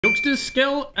Jokesta's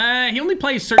skill, he only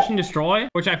plays Search and Destroy,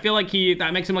 which I feel like that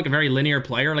makes him like a very linear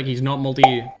player. Like he's not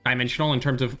multi-dimensional in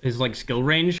terms of his like skill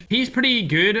range. He's pretty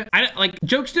good. Like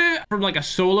Jokesta from like a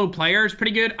solo player is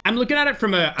pretty good. I'm looking at it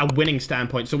from a winning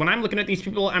standpoint. So when I'm looking at these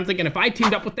people, I'm thinking if I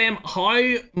teamed up with them, how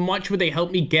much would they help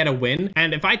me get a win?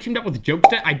 And if I teamed up with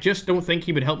Jokesta, I just don't think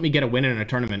he would help me get a win in a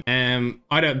tournament.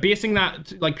 Basing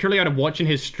that like purely out of watching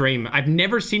his stream, I've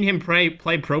never seen him play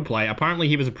pro play. Apparently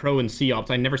he was a pro in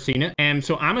C-Ops. I've never seen it.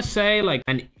 So I'm gonna say like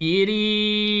an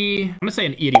 80. I'm gonna say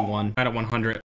an 81 out of 100.